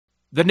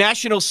The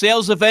national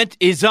sales event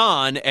is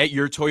on at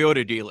your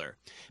Toyota dealer,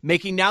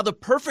 making now the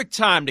perfect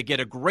time to get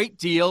a great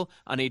deal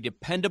on a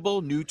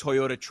dependable new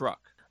Toyota truck.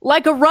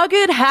 Like a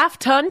rugged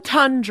half-ton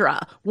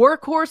Tundra,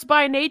 workhorse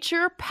by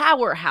nature,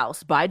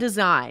 powerhouse by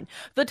design.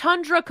 The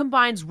Tundra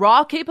combines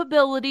raw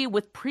capability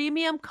with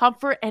premium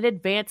comfort and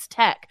advanced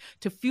tech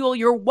to fuel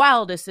your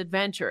wildest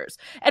adventures.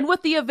 And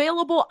with the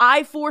available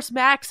iForce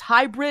Max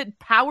hybrid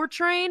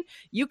powertrain,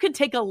 you can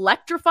take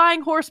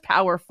electrifying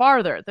horsepower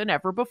farther than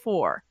ever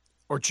before.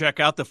 Or check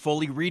out the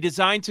fully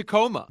redesigned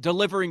Tacoma,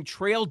 delivering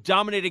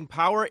trail-dominating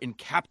power in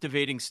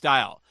captivating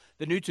style.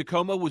 The new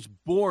Tacoma was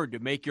born to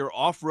make your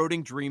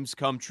off-roading dreams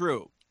come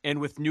true.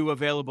 And with new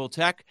available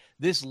tech,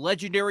 this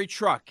legendary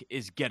truck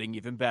is getting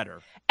even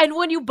better. And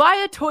when you buy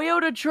a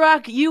Toyota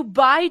truck, you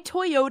buy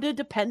Toyota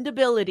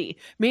dependability,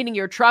 meaning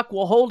your truck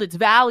will hold its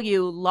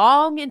value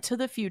long into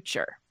the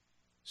future.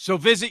 So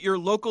visit your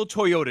local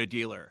Toyota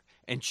dealer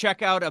and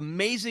check out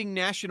amazing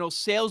national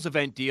sales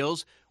event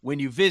deals when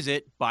you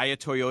visit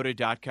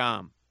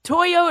buyatoyota.com.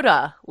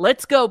 Toyota,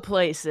 let's go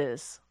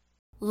places.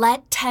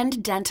 Let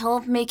Tend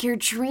Dental make your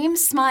dream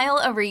smile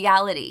a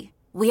reality.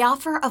 We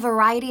offer a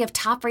variety of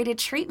top-rated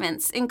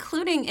treatments,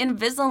 including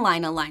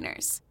Invisalign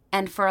aligners.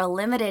 And for a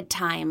limited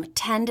time,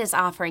 Tend is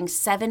offering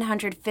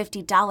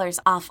 $750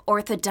 off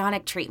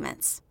orthodontic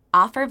treatments.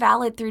 Offer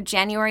valid through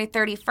January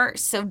 31st,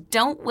 so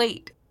don't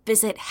wait.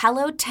 Visit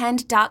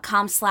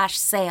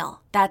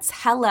hellotend.com/sale. That's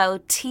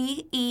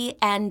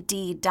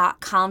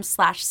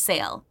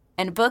hellotend.com/sale.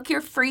 And book your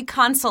free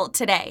consult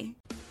today.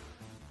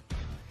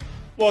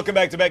 Welcome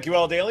back to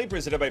BetQL Daily,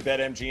 presented by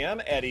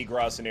BetMGM. Eddie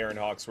Gross and Aaron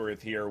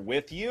Hawksworth here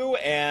with you.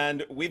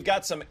 And we've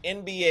got some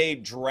NBA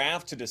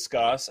draft to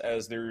discuss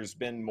as there's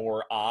been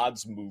more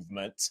odds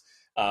movement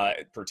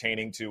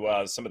pertaining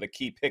to some of the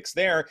key picks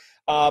there.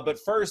 But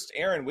first,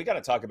 Aaron, we got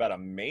to talk about a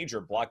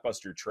major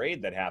blockbuster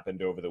trade that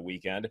happened over the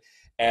weekend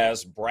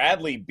as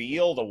Bradley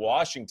Beal, the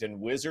Washington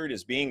Wizard,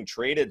 is being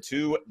traded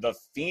to the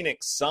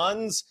Phoenix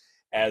Suns.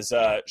 As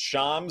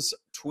Shams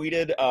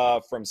tweeted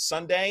from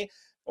Sunday,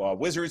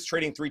 Wizards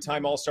trading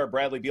three-time All-Star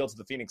Bradley Beal to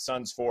the Phoenix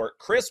Suns for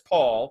Chris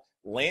Paul,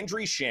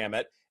 Landry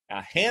Shamet,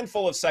 a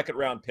handful of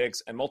second-round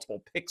picks, and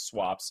multiple pick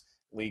swaps,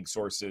 league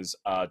sources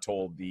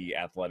told The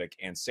Athletic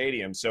and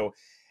Stadium. So,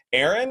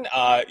 Aaron,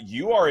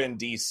 you are in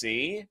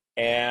D.C.,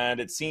 and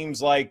it seems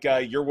like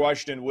your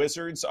Washington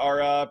Wizards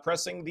are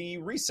pressing the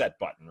reset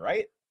button,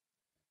 right?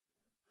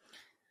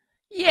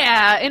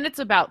 Yeah, and it's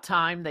about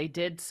time they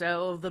did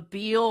so. The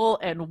Beal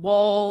and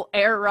Wall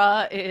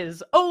era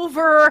is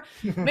over.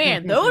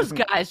 Man, those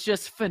guys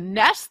just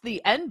finessed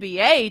the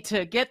NBA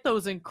to get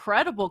those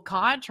incredible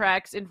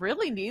contracts, and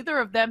really neither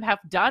of them have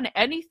done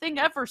anything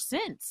ever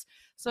since.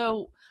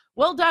 So,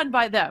 well done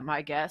by them,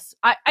 I guess.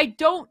 I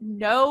don't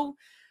know.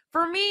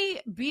 For me,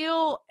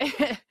 Beal,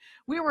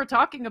 we were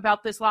talking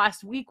about this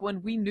last week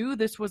when we knew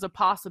this was a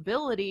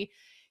possibility.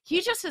 He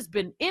just has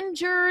been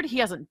injured. He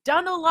hasn't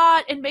done a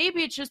lot. And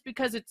maybe it's just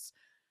because it's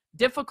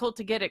difficult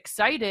to get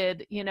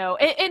excited, you know,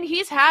 and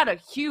he's had a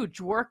huge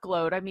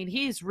workload. I mean,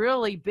 he's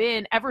really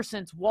been, ever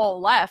since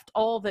Wall left,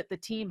 all that the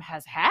team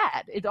has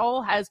had. It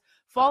all has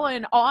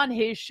fallen on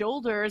his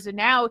shoulders. And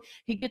now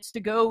he gets to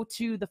go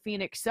to the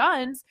Phoenix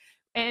Suns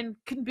and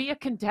can be a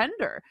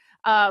contender.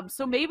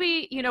 So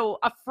maybe, you know,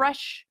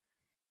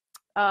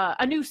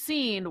 a new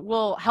scene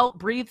will help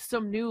breathe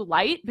some new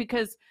light,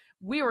 because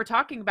we were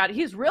talking about it.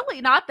 He's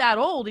really not that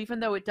old, even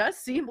though it does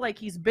seem like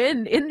he's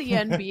been in the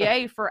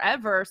NBA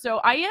forever. So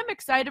I am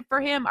excited for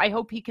him. I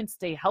hope he can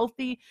stay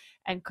healthy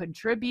and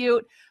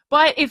contribute.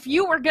 But if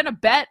you were going to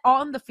bet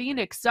on the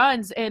Phoenix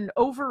Suns and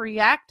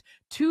overreact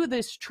to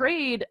this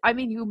trade, I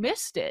mean, you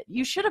missed it.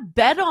 You should have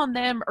bet on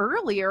them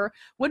earlier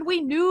when we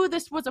knew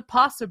this was a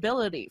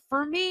possibility.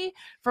 For me,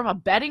 from a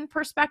betting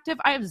perspective,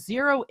 I have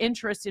zero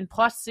interest in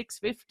plus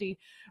 650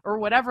 or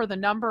whatever the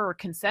number or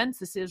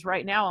consensus is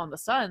right now on the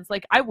Suns.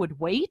 Like, I would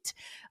wait.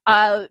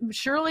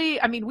 Surely,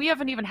 I mean, we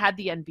haven't even had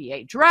the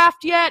NBA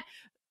draft yet.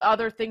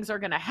 Other things are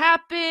going to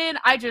happen.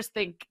 I just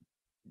think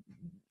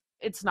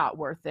it's not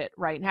worth it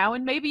right now.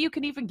 And maybe you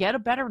can even get a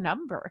better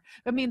number.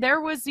 I mean,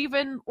 there was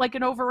even like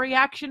an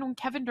overreaction when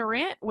Kevin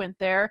Durant went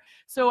there.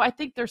 So I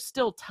think there's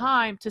still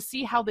time to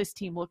see how this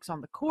team looks on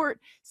the court,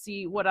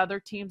 see what other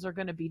teams are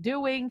going to be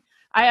doing.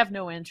 I have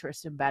no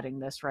interest in betting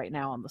this right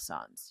now on the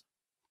Suns.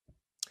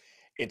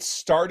 It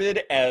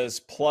started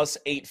as plus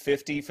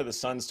 850 for the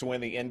Suns to win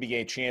the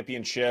NBA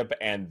championship,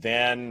 and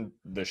then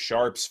the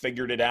Sharps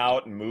figured it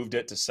out and moved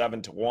it to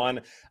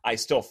 7-1. I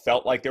still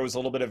felt like there was a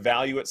little bit of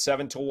value at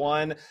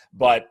 7-1,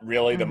 but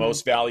really the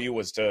most value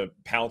was to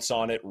pounce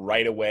on it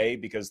right away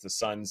because the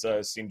Suns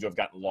seem to have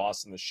gotten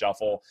lost in the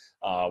shuffle.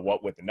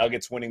 What with the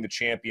Nuggets winning the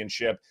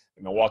championship,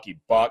 the Milwaukee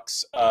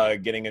Bucks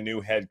getting a new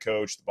head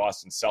coach, the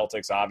Boston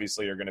Celtics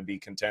obviously are going to be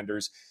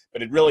contenders,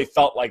 but it really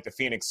felt like the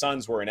Phoenix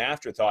Suns were an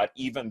afterthought,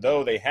 even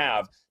though they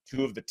have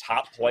two of the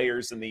top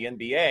players in the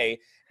NBA,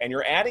 and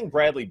you're adding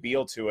Bradley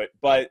Beal to it.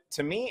 But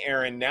to me,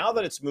 Aaron, now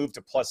that it's moved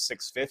to plus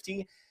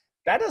 650,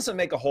 that doesn't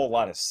make a whole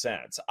lot of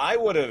sense. I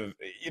would have,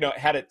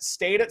 had it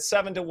stayed at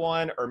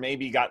 7-1 or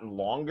maybe gotten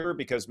longer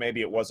because maybe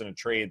it wasn't a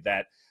trade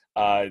that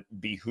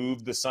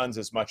behooved the Suns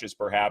as much as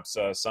perhaps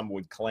some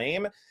would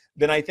claim,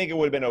 then I think it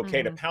would have been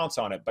okay to pounce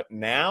on it. But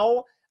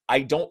now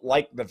I don't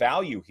like the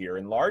value here,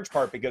 in large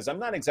part because I'm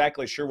not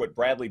exactly sure what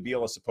Bradley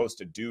Beal is supposed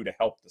to do to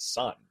help the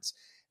Suns.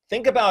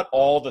 Think about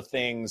all the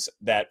things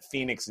that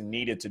Phoenix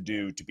needed to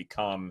do to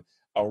become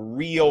a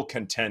real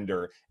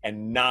contender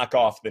and knock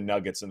off the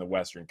Nuggets in the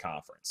Western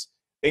Conference.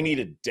 They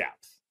needed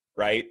depth,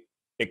 right?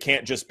 It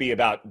can't just be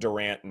about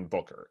Durant and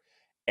Booker.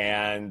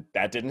 And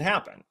that didn't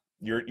happen.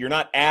 You're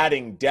not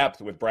adding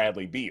depth with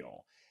Bradley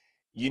Beal.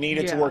 You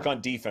needed to work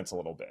on defense a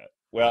little bit.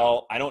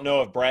 Well, I don't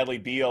know if Bradley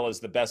Beal is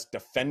the best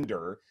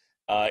defender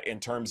in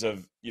terms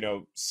of,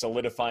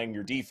 solidifying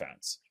your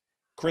defense.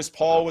 Chris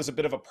Paul was a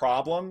bit of a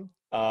problem.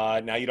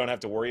 Now you don't have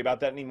to worry about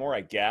that anymore,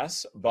 I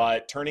guess.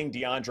 But turning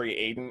DeAndre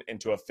Ayton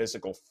into a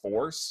physical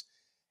force,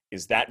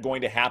 is that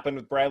going to happen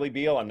with Bradley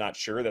Beal? I'm not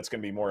sure. That's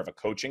going to be more of a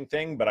coaching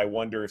thing. But I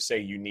wonder if, say,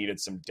 you needed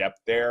some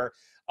depth there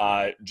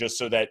just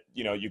so that,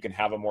 you can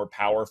have a more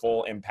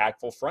powerful,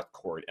 impactful front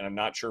court. And I'm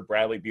not sure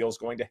Bradley Beal is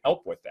going to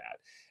help with that.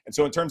 And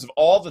so in terms of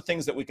all the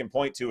things that we can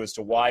point to as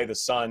to why the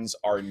Suns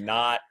are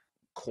not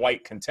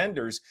quite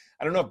contenders,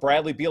 I don't know if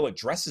Bradley Beal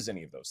addresses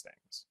any of those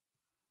things.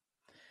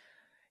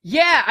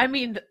 Yeah, I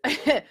mean,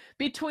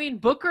 between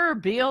Booker,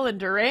 Beal, and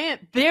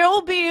Durant,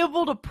 they'll be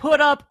able to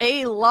put up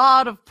a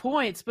lot of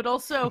points, but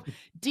also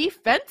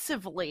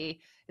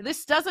defensively,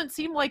 this doesn't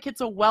seem like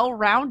it's a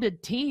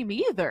well-rounded team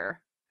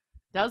either,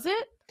 does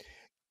it?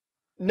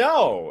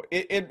 No,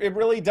 it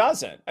really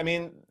doesn't. I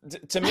mean,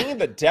 to me,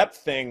 the depth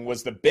thing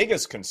was the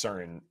biggest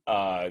concern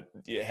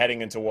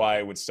heading into why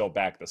I would still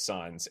back the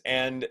Suns.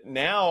 And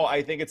now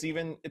I think it's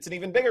an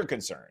even bigger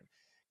concern.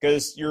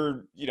 Because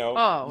you're,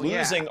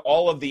 losing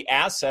all of the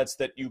assets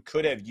that you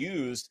could have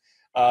used,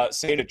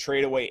 say, to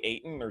trade away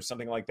Ayton or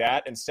something like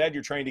that. Instead,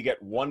 you're trying to get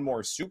one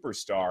more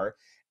superstar.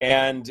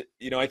 And,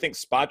 I think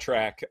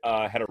Spotrac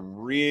had a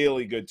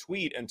really good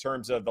tweet in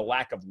terms of the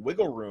lack of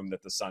wiggle room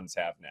that the Suns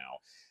have now.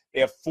 They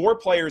have 4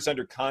 players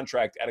under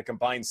contract at a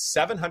combined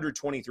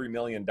 $723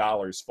 million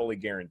fully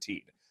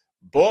guaranteed.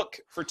 Book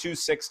for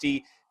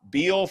 $260,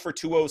 Beal for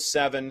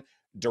 $207,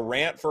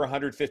 Durant for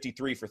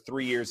 $153 for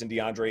 3 years, and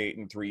DeAndre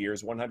Ayton 3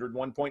 years,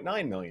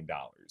 $101.9 million.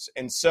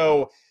 And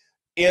so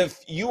if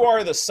you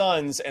are the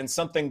Suns and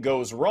something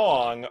goes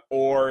wrong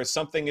or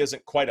something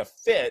isn't quite a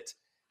fit,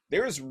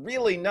 there's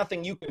really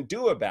nothing you can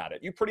do about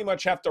it. You pretty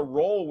much have to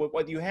roll with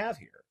what you have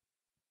here.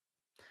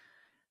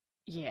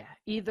 Yeah,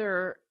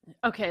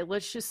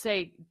 let's just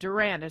say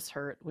Durant is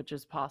hurt, which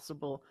is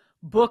possible.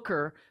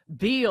 Booker,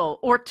 Beal,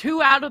 or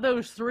 2 out of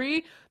those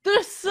 3,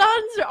 the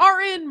Suns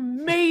are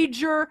in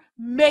major,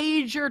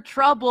 major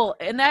trouble.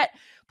 And that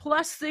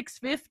plus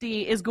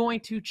 650 is going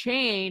to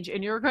change,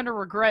 and you're going to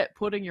regret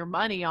putting your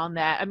money on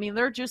that. I mean,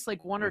 they're just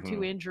like 1 or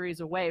 2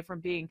 injuries away from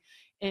being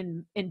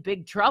in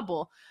big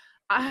trouble.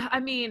 I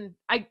mean,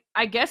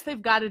 I guess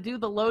they've got to do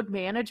the load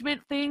management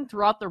thing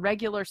throughout the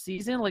regular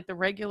season. Like, the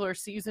regular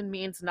season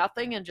means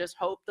nothing and just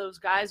hope those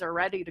guys are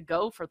ready to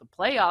go for the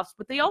playoffs.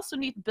 But they also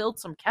need to build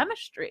some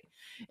chemistry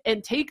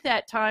and take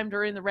that time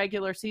during the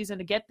regular season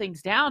to get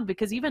things down.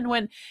 Because even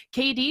when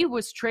KD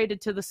was traded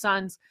to the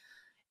Suns,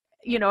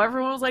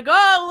 everyone was like,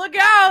 oh, look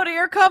out,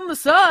 here come the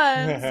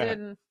Suns.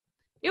 And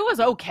it was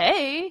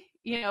okay,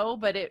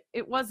 but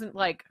it wasn't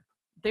like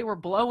they were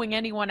blowing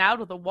anyone out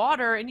of the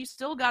water, and you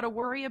still got to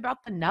worry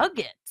about the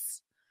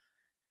Nuggets.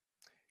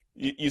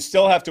 You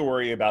still have to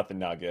worry about the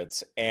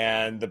Nuggets,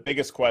 and the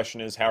biggest question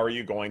is, how are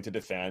you going to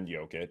defend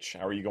Jokic?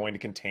 How are you going to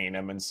contain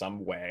him in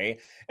some way?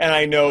 And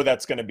I know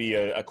that's going to be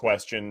a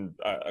question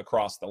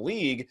across the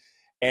league,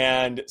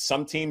 and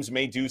some teams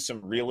may do some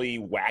really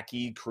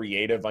wacky,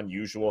 creative,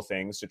 unusual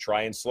things to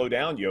try and slow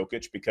down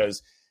Jokic,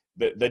 because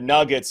the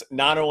Nuggets,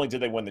 not only did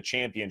they win the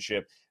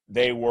championship,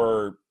 they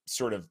were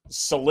sort of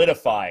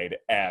solidified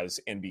as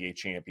NBA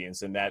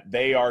champions, and that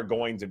they are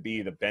going to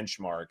be the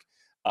benchmark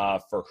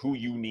for who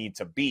you need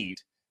to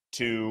beat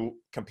to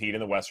compete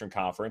in the Western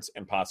Conference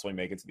and possibly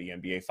make it to the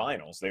NBA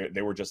Finals.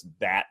 They were just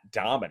that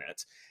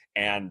dominant,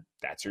 and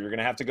that's who you're going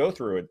to have to go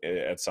through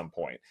at some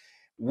point.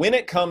 When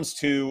it comes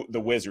to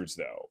the Wizards,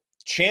 though,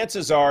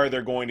 chances are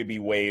they're going to be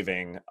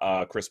waiving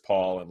Chris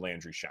Paul and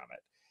Landry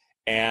Shamet.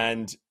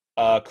 And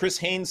Chris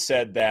Haynes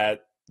said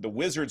that the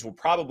Wizards will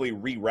probably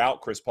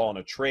reroute Chris Paul in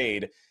a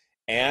trade,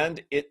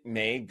 and it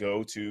may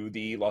go to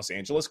the Los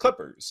Angeles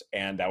Clippers.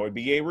 And that would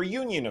be a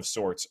reunion of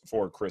sorts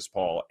for Chris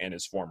Paul and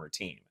his former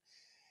team.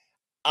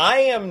 I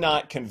am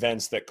not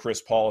convinced that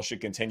Chris Paul should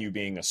continue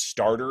being a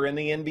starter in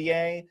the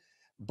NBA,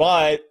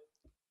 but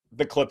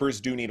the Clippers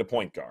do need a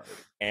point guard.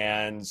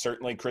 And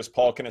certainly Chris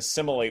Paul can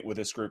assimilate with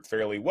this group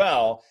fairly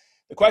well.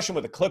 The question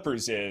with the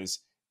Clippers is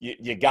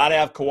you got to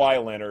have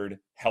Kawhi Leonard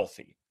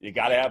healthy. You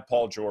got to have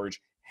Paul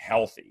George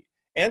healthy.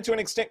 And to an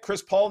extent,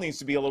 Chris Paul needs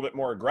to be a little bit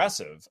more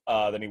aggressive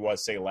than he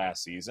was, say,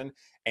 last season,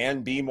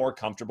 and be more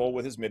comfortable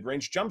with his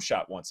mid-range jump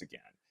shot once again.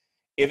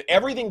 If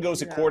everything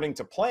goes according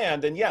to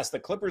plan, then yes, the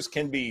Clippers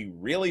can be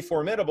really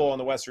formidable in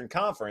the Western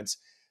Conference.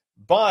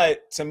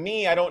 But to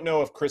me, I don't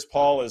know if Chris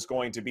Paul is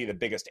going to be the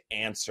biggest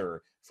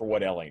answer for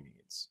what LA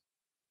needs.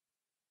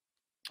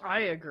 I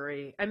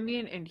agree. I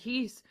mean, and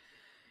he's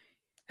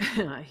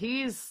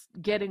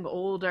getting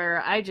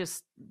older.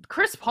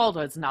 Chris Paul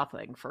does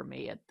nothing for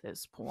me at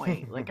this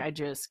point. Like, I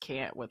just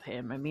can't with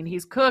him. I mean,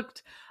 he's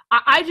cooked.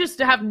 I just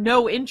have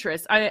no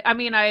interest. I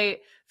mean, I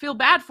feel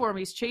bad for him.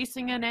 He's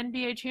chasing an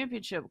NBA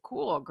championship.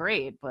 Cool,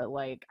 great. But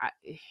like,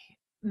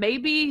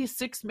 maybe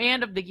sixth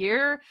man of the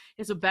year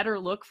is a better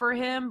look for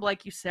him,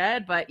 like you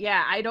said. But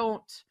yeah,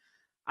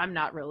 I'm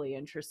not really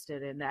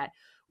interested in that.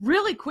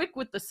 Really quick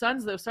with the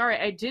Suns, though. Sorry,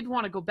 I did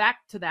want to go back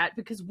to that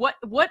because what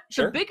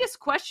Sure. the biggest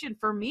question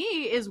for me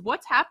is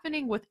what's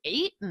happening with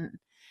Ayton,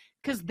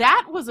 because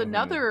that was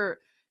another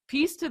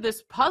piece to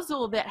this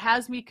puzzle that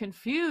has me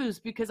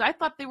confused because I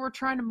thought they were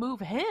trying to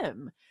move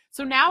him.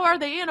 So now are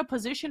they in a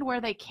position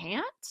where they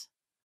can't?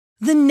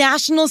 The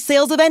national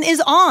sales event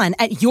is on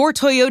at your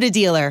Toyota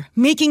dealer,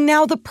 making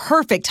now the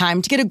perfect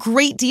time to get a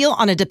great deal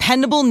on a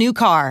dependable new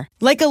car.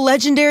 Like a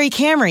legendary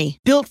Camry,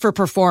 built for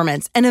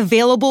performance and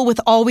available with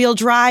all-wheel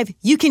drive,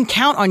 you can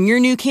count on your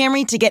new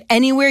Camry to get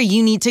anywhere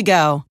you need to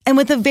go. And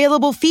with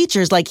available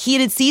features like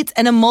heated seats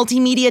and a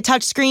multimedia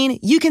touchscreen,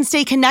 you can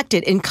stay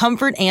connected in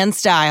comfort and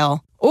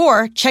style.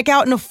 Or check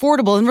out an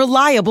affordable and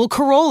reliable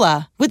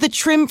Corolla with a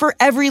trim for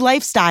every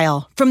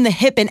lifestyle. From the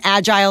hip and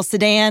agile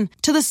sedan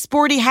to the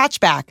sporty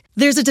hatchback,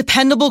 there's a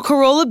dependable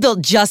Corolla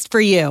built just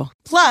for you.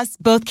 Plus,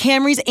 both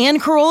Camrys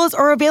and Corollas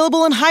are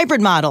available in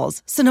hybrid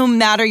models, so no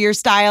matter your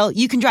style,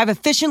 you can drive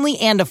efficiently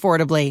and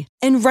affordably.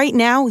 And right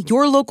now,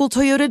 your local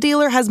Toyota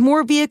dealer has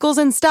more vehicles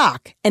in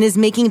stock and is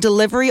making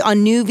delivery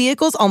on new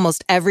vehicles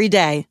almost every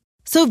day.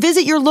 So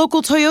visit your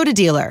local Toyota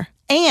dealer.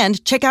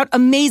 And check out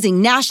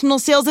amazing national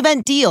sales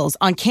event deals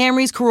on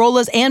Camrys,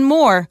 Corollas, and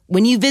more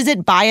when you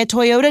visit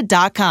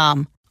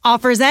buyatoyota.com.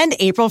 Offers end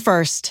April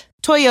 1st.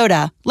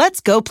 Toyota,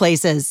 let's go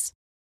places.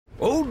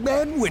 Old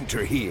Man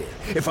Winter here.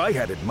 If I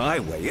had it my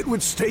way, it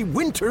would stay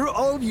winter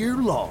all year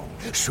long.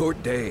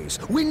 Short days,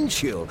 wind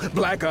chill,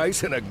 black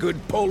ice, and a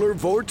good polar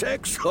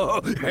vortex.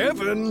 Oh,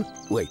 heaven!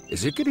 Wait,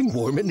 is it getting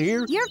warm in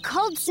here? Your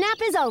cold snap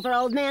is over,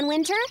 Old Man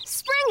Winter.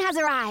 Spring has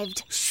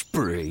arrived.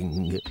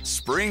 Spring.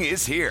 Spring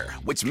is here,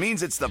 which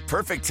means it's the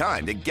perfect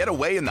time to get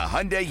away in the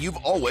Hyundai you've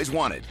always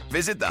wanted.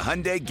 Visit the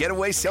Hyundai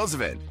Getaway Sales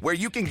Event, where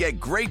you can get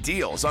great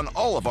deals on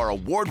all of our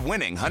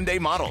award-winning Hyundai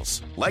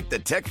models, like the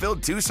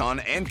tech-filled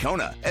Tucson and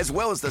Kona, as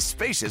well as the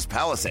spacious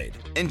Palisade.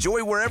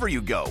 Enjoy wherever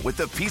you go with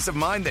the peace of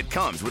mind that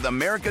comes with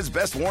America's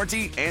best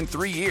warranty and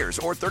 3 years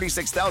or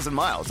 36,000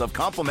 miles of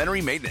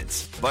complimentary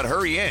maintenance. But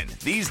hurry in,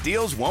 these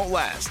deals won't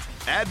last.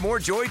 Add more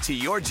joy to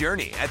your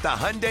journey at the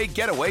Hyundai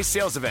Getaway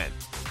Sales Event.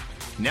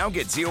 Now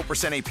get 0%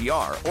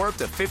 APR or up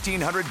to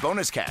 $1,500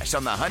 bonus cash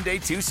on the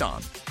Hyundai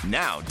Tucson.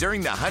 Now,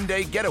 during the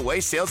Hyundai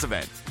Getaway Sales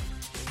Event.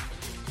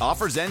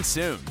 Offers end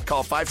soon.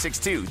 Call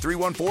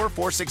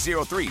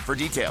 562-314-4603 for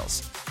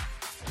details.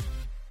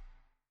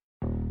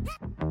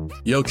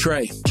 Yo,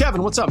 Trey.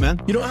 Kevin, what's up, man?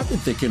 You know, I've been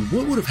thinking,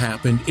 what would have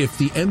happened if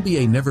the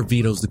NBA never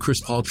vetoes the Chris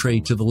Paul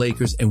trade to the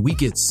Lakers and we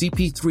get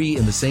CP3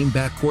 in the same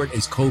backcourt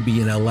as Kobe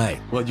in LA?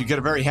 Well, you get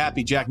a very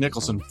happy Jack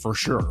Nicholson for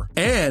sure.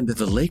 And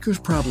the Lakers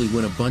probably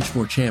win a bunch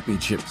more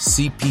championships.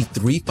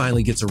 CP3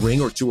 finally gets a ring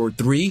or two or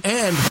three,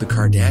 and the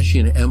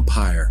Kardashian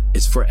empire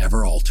is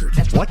forever altered.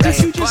 What did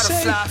you just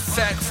say?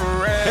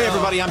 Hey,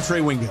 everybody, I'm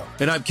Trey Wingo.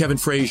 And I'm Kevin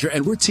Frazier,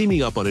 and we're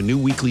teaming up on a new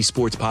weekly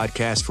sports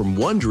podcast from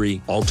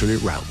Wondery,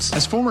 Alternate Routes.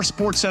 As former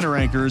Sports Center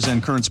anchors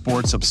and current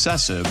sports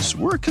obsessives,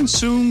 we're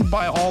consumed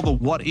by all the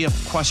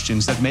what-if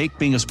questions that make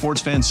being a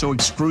sports fan so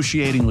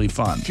excruciatingly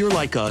fun. If you're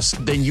like us,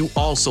 then you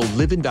also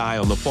live and die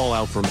on the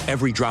fallout from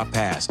every drop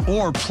pass.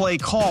 Or play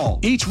call.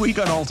 Each week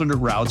on Alternate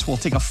Routes, we'll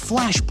take a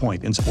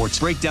flashpoint in sports,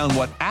 break down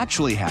what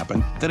actually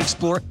happened, then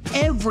explore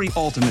every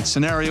alternate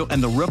scenario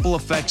and the ripple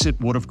effects it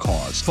would have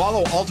caused.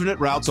 Follow Alternate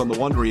Routes on the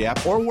Wondery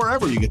app or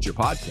wherever you get your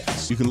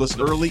podcasts. You can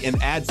listen early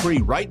and ad-free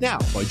right now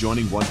by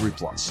joining Wondery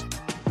Plus.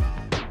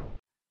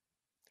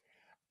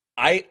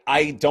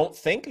 I don't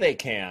think they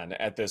can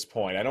at this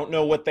point. I don't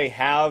know what they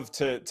have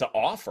to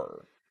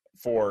offer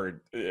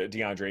for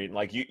DeAndre.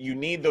 Like you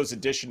need those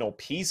additional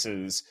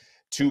pieces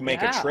to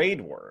make a trade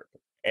work.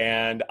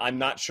 And I'm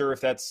not sure if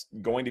that's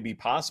going to be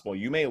possible.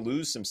 You may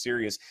lose some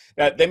serious,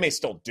 they may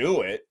still do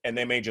it, and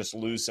they may just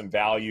lose some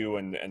value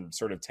and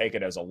sort of take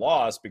it as a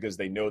loss because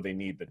they know they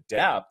need the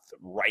depth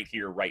right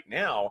here, right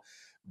now.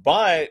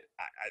 But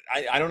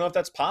I don't know if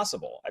that's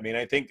possible. I mean,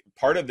 I think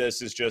part of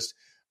this is just,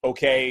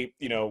 okay,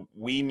 you know,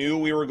 we knew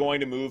we were going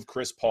to move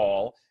Chris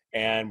Paul,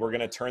 and we're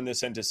going to turn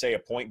this into, say, a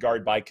point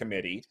guard by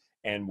committee.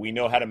 And we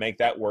know how to make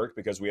that work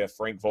because we have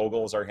Frank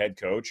Vogel as our head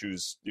coach,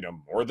 who's, you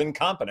know, more than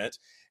competent.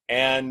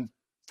 And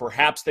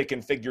perhaps they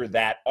can figure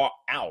that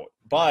out.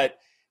 But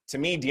to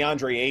me,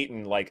 DeAndre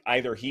Ayton, like,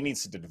 either he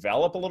needs to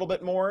develop a little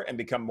bit more and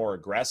become more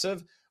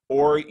aggressive,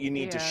 or you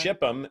need to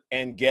ship him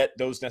and get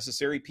those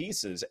necessary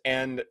pieces.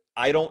 And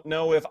I don't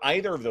know if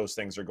either of those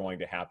things are going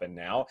to happen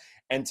now.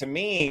 And to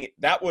me,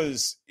 that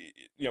was,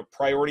 you know,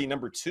 priority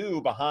number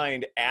 2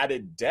 behind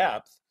added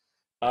depth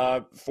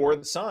for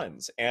the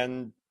Suns.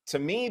 And to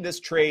me, this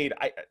trade,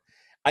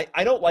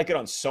 I don't like it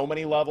on so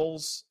many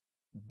levels.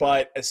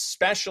 but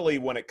especially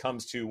when it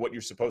comes to what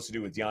you're supposed to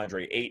do with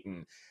DeAndre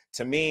Ayton,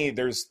 to me,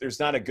 there's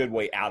not a good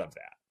way out of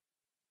that.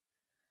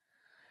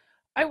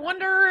 I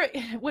wonder,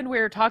 when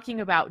we're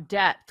talking about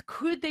depth,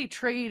 could they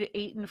trade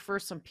Ayton for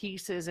some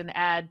pieces and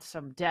add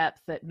some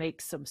depth that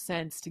makes some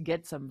sense to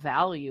get some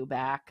value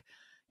back?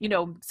 You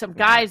know, some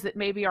guys that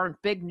maybe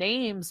aren't big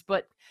names,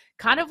 but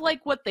kind of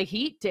like what the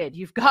Heat did.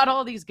 You've got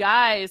all these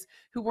guys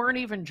who weren't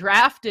even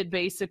drafted,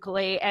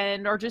 basically,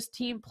 and are just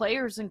team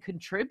players and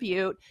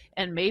contribute,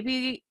 and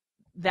maybe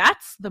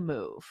that's the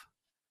move.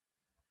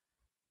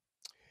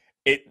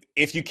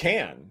 If you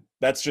can.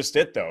 That's just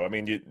it, though. I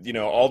mean, you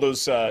know, all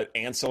those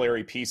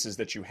ancillary pieces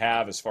that you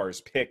have as far as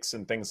picks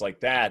and things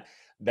like that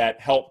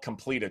help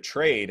complete a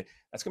trade,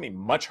 that's going to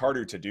be much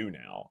harder to do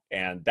now.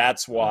 And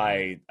that's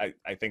why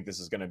I think this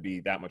is going to be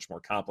that much more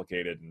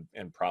complicated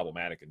and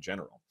problematic in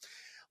general.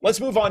 Let's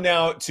move on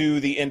now to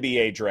the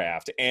NBA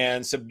draft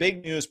and some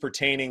big news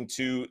pertaining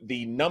to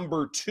the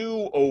number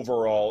 2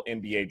 overall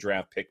NBA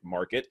draft pick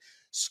market.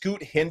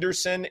 Scoot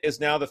Henderson is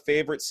now the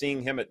favorite,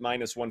 seeing him at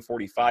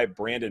 -145.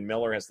 Brandon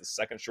Miller has the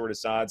second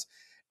shortest odds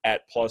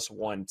at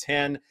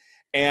 +110.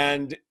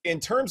 And in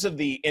terms of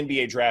the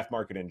NBA draft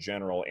market in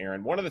general,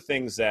 Aaron, one of the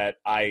things that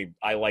I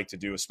like to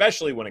do,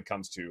 especially when it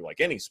comes to like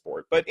any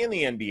sport, but in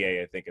the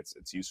NBA, I think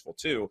it's useful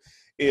too,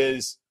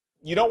 is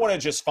you don't want to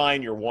just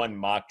find your one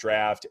mock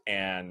draft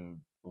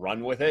and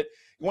run with it.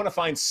 You want to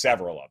find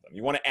several of them.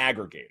 You want to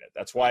aggregate it.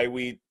 That's why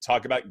we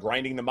talk about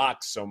grinding the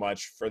mocks so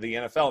much for the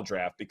NFL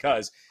draft,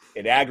 because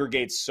it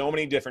aggregates so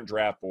many different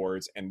draft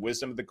boards, and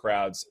wisdom of the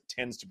crowds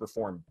tends to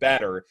perform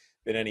better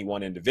than any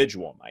one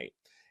individual might.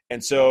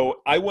 And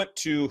so I went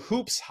to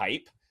Hoops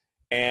Hype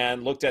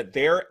and looked at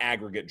their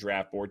aggregate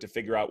draft board to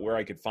figure out where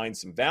I could find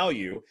some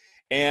value.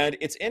 And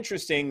it's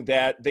interesting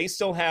that they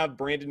still have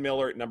Brandon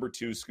Miller at number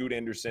 2, Scoot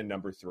Henderson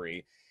number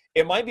 3.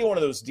 It might be one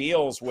of those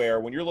deals where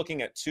when you're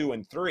looking at 2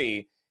 and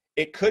 3,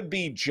 it could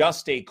be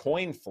just a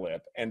coin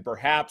flip, and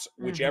perhaps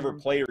whichever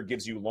player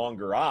gives you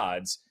longer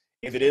odds,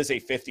 if it is a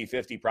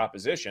 50-50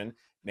 proposition,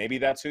 maybe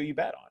that's who you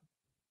bet on.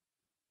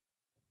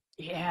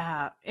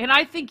 Yeah, and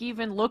I think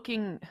even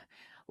looking,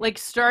 like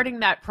starting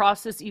that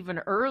process even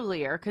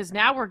earlier, because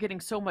now we're getting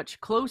so much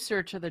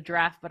closer to the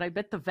draft, but I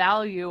bet the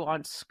value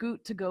on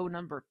Scoot to go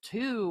number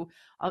 2,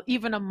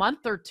 even a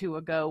month or two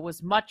ago,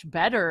 was much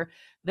better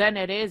than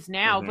it is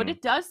now. But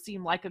it does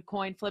seem like a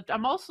coin flip.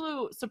 I'm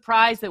also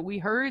surprised that we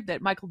heard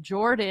that Michael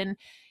Jordan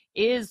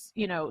is,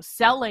 you know,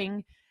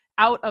 selling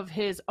out of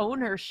his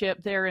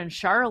ownership there in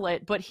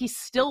Charlotte, but he's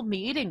still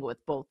meeting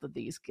with both of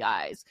these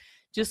guys.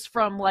 Just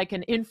from like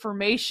an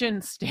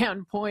information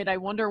standpoint, I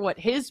wonder what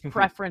his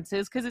preference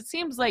is, because it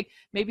seems like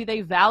maybe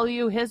they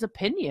value his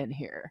opinion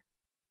here.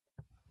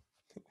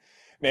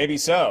 Maybe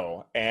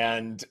so.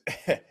 And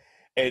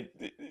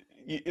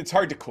it's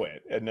hard to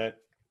quit, isn't it?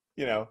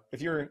 You know, if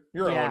you're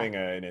owning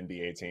an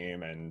NBA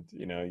team and,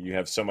 you know, you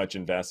have so much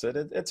invested,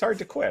 it's hard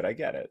to quit. I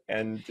get it.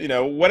 And, you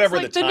know, whatever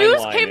it's like the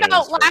news timeline came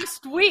out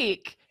last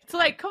week. It's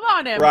like, come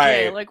on, MJ.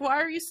 Right. Like,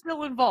 why are you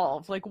still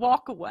involved? Like,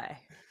 walk away.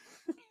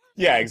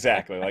 Yeah,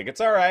 exactly. Like,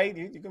 it's all right.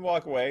 You can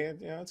walk away.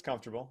 You know, it's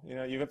comfortable. You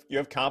know, you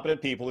have competent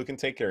people who can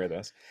take care of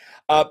this.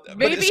 Maybe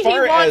but as he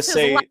far wants as,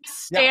 his last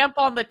stamp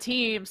on the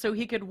team so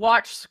he could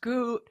watch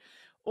Scoot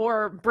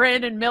or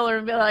Brandon Miller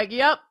and be like,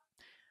 yep,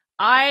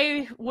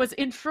 I was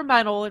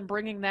instrumental in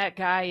bringing that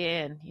guy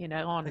in, you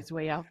know, on his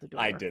way out the door.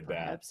 I did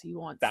Perhaps that. He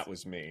wants... That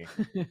was me.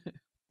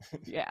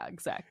 Yeah,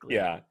 exactly.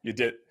 Yeah, you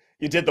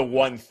did the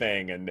one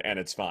thing, and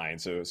it's fine,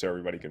 so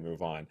everybody can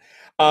move on.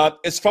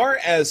 As far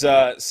as,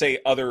 say,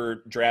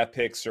 other draft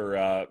picks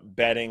or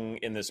betting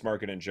in this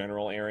market in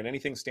general, Aaron,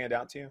 anything stand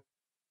out to you?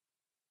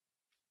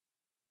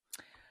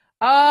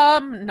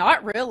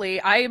 Not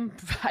really. I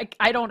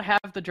don't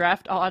have the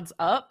draft odds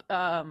up,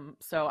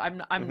 so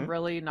I'm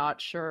really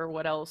not sure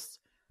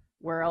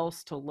where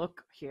else to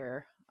look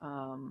here.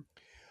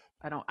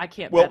 I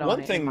can't bet on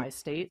it in my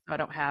state. I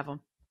don't have them.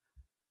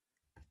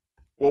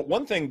 Well,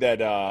 one thing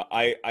that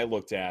I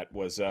looked at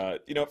was,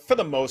 you know, for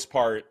the most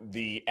part,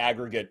 the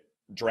aggregate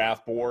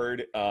draft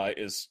board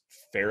is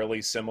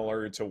fairly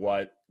similar to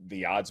what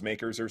the odds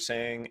makers are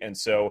saying. And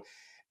so,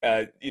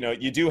 you know,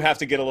 you do have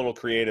to get a little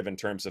creative in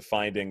terms of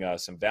finding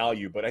some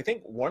value. But I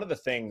think one of the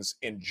things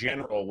in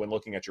general, when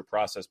looking at your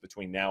process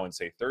between now and,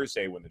 say,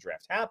 Thursday when the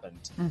draft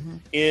happened,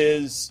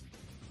 is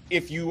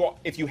if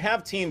you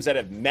have teams that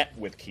have met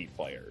with key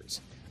players,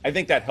 I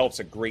think that helps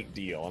a great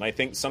deal. And I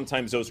think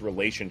sometimes those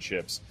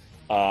relationships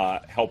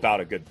help out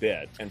a good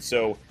bit. And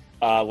so,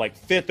 like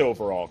 5th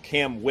overall,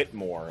 Cam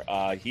Whitmore,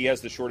 he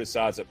has the shortest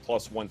odds at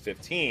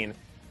 +115.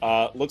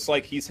 Looks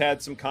like he's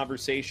had some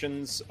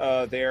conversations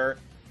there.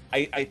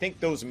 I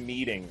think those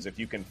meetings, if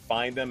you can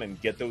find them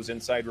and get those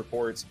inside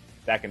reports,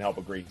 that can help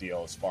a great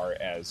deal as far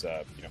as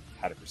you know,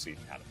 how to proceed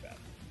and how to bet.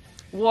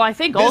 Well, I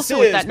think also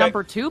with that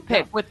number 2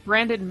 pick with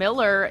Brandon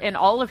Miller and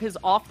all of his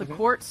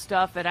off-the-court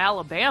stuff at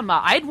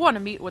Alabama, I'd want to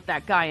meet with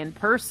that guy in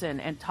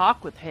person and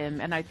talk with him,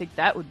 and I think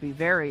that would be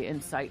very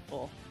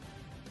insightful.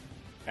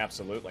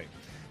 Absolutely.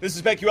 This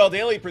is BetQL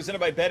Daily presented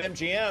by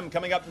BetMGM.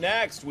 Coming up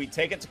next, we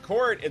take it to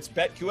court. It's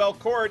BetQL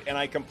Court, and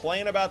I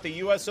complain about the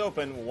U.S.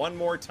 Open one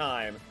more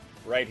time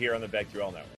right here on the BetQL Network.